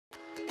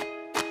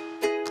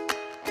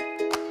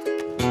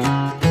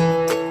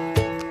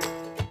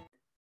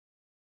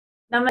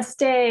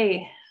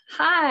Namaste.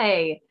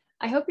 Hi.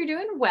 I hope you're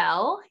doing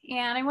well.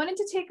 And I wanted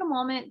to take a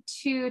moment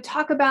to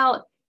talk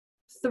about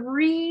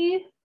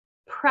 3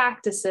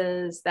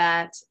 practices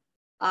that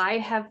I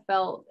have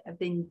felt have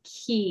been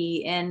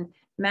key in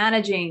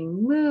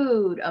managing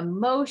mood,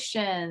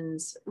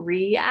 emotions,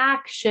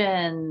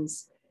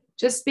 reactions,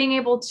 just being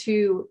able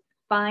to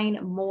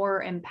find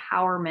more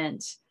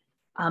empowerment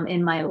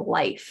in my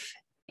life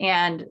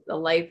and the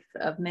life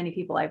of many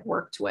people I've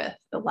worked with,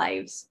 the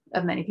lives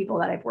of many people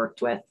that I've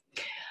worked with.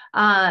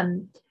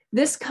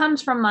 This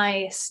comes from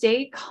my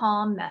Stay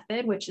Calm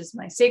method, which is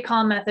my Stay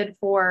Calm method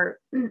for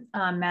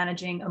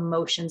managing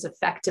emotions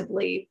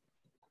effectively.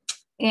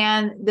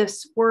 And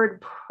this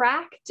word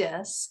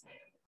practice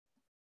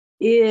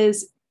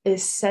is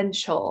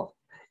essential.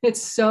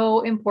 It's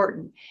so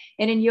important.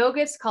 And in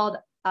yoga, it's called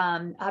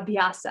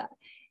Abhyasa.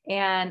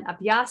 And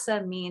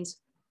Abhyasa means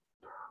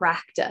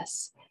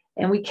practice.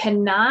 And we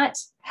cannot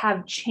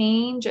have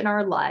change in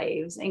our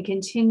lives and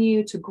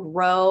continue to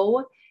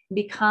grow,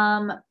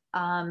 become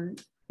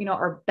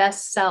our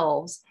best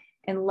selves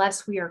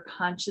unless we are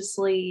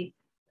consciously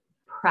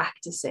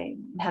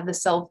practicing and have the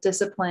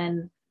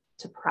self-discipline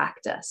to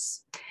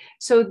practice.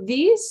 So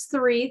these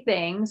 3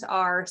 things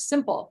are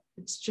simple.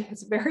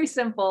 It's very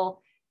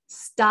simple.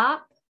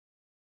 Stop,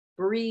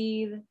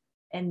 breathe,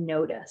 and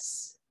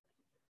notice.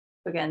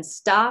 Again,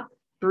 stop,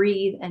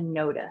 breathe, and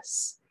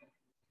notice.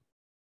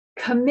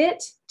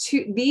 Commit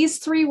to these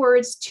 3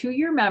 words to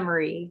your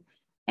memory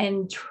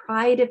and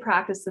try to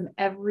practice them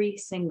every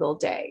single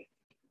day.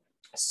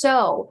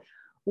 So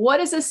what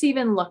does this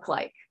even look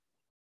like?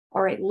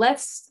 All right,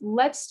 let's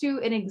do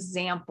an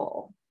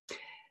example.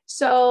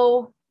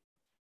 So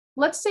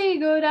let's say you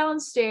go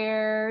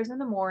downstairs in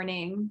the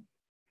morning,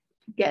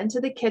 get into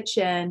the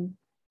kitchen,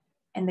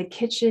 and the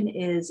kitchen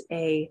is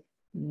a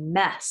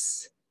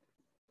mess.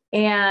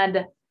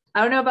 And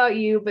I don't know about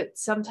you, but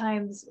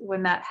sometimes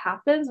when that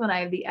happens, when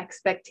I have the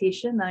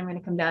expectation that I'm going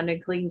to come down to a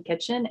clean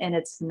kitchen and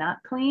it's not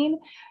clean,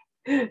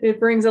 it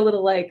brings a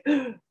little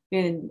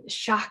in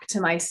shock to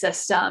my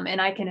system.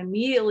 And I can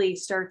immediately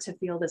start to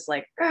feel this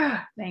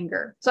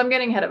anger. So I'm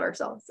getting ahead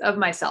of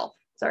myself.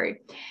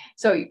 Sorry.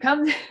 So you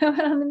come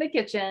down in the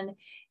kitchen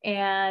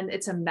and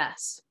it's a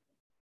mess.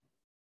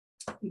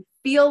 You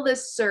feel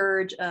this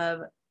surge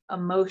of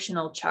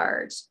emotional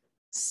charge.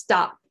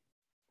 Stop.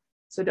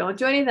 So don't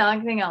do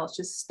anything else.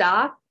 Just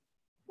stop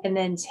and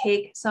then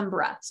take some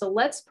breath. So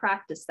let's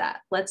practice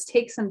that. Let's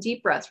take some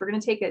deep breaths. We're going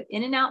to take it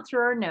in and out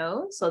through our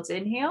nose. So let's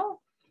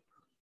inhale.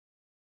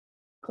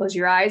 Close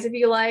your eyes if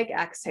you like.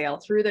 Exhale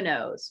through the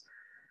nose.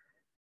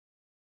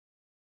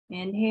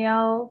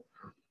 Inhale.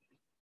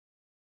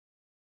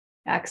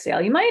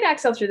 Exhale. You might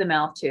exhale through the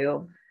mouth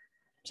too.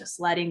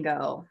 Just letting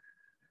go.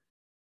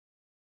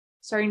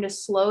 Starting to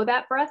slow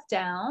that breath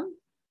down.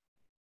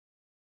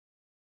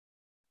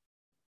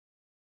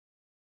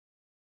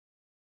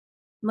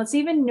 Let's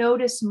even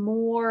notice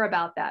more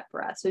about that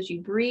breath. So as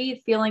you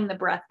breathe, feeling the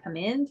breath come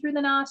in through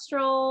the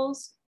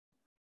nostrils.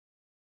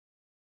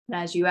 And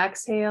as you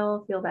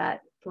exhale, feel that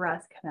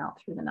breath come out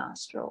through the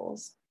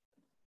nostrils.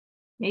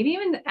 Maybe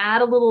even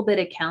add a little bit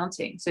of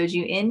counting. So as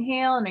you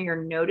inhale and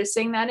you're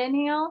noticing that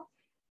inhale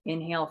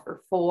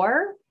for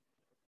 4.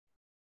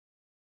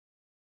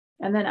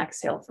 And then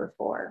exhale for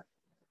 4.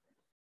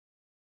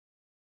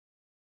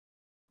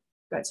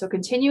 Good. So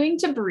continuing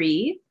to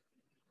breathe.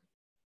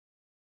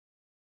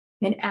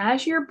 And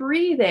as you're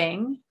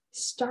breathing,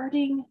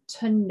 starting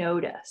to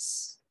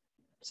notice.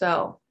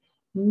 So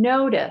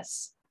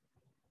notice,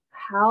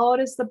 how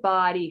does the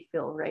body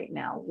feel right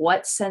now?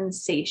 What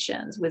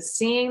sensations? With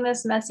seeing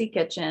this messy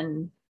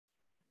kitchen,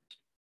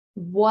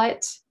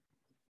 what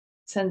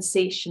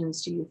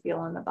sensations do you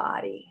feel in the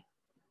body?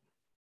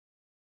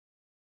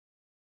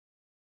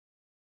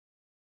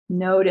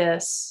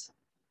 Notice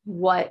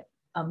what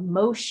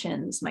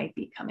emotions might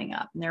be coming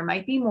up. And there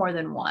might be more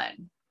than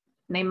one.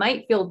 And they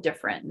might feel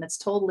different, and that's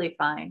totally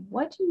fine.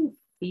 What do you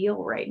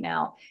feel right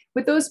now?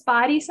 With those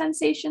body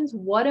sensations,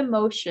 what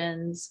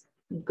emotions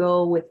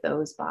go with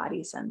those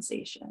body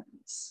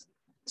sensations?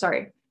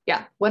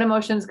 What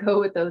emotions go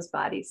with those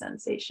body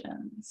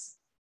sensations?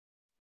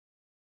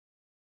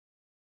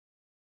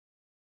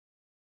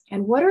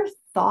 And what are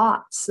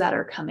thoughts that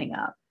are coming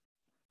up?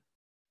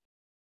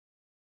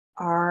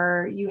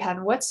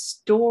 What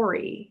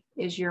story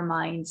is your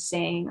mind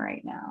saying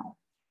right now?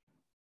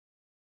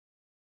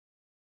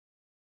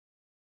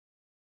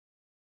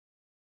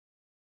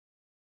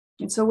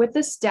 And so with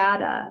this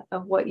data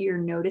of what you're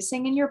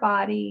noticing in your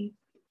body,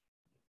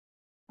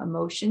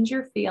 emotions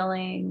you're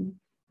feeling,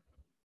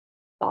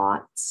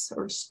 thoughts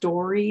or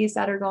stories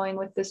that are going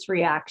with this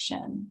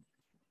reaction,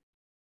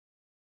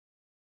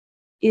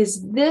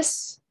 is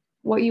this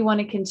what you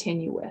want to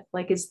continue with?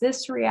 Is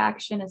this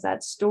reaction, is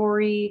that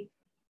story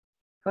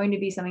going to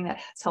be something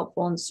that's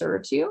helpful and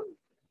serves you?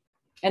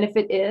 And if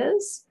it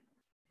is,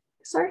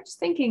 start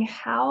thinking,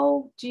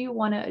 how do you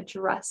want to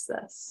address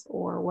this?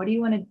 Or what do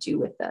you want to do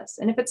with this?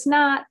 And if it's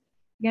not,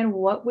 again,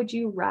 what would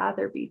you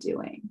rather be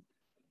doing?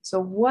 So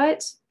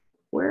what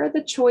where are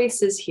the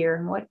choices here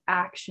and what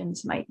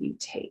actions might you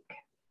take?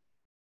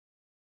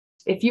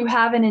 If you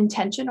have an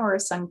intention or a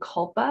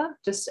sankalpa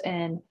just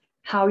in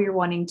how you're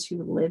wanting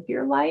to live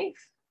your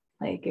life,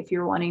 like if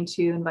you're wanting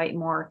to invite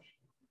more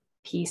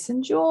peace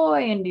and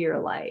joy into your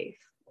life,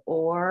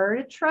 or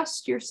to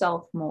trust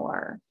yourself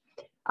more,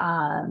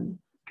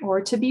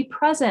 or to be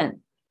present,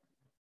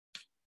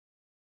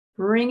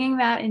 bringing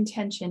that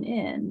intention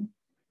in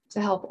to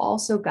help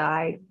also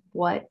guide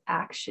what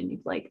action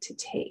you'd like to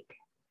take.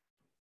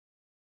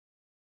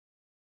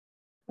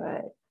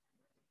 Good.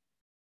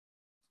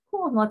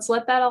 Cool. And let's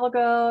let that all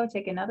go.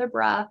 Take another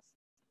breath.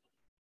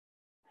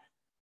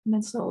 And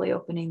then slowly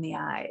opening the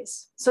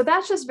eyes. So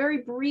that's just very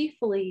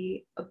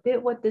briefly a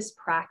bit what this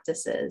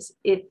practice is.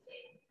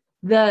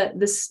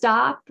 The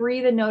stop,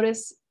 breathe, and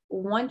notice,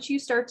 once you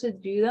start to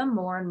do them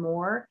more and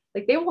more,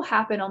 like they will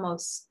happen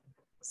almost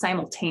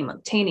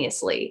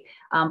simultaneously.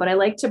 But I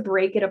like to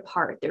break it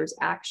apart. There's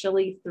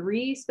actually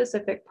 3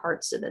 specific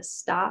parts to this: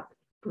 stop,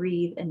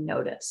 breathe, and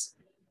notice.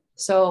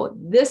 So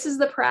this is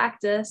the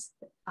practice,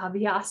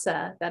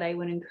 Abhyasa, that I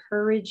would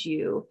encourage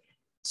you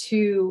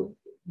to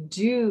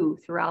do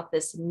throughout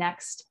this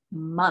next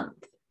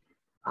month,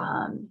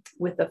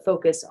 with a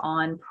focus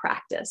on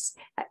practice.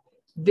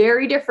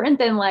 Very different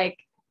than like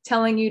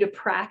telling you to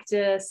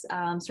practice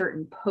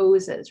certain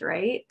poses,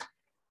 right?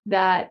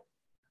 That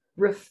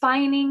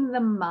refining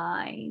the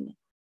mind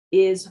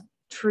is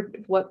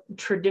what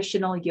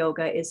traditional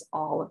yoga is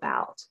all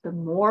about. The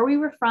more we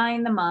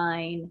refine the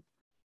mind,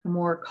 the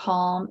more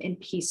calm and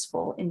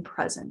peaceful and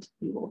present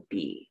we will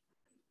be.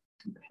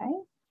 Okay,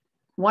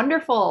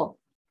 wonderful.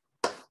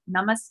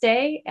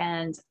 Namaste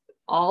and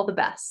all the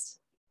best.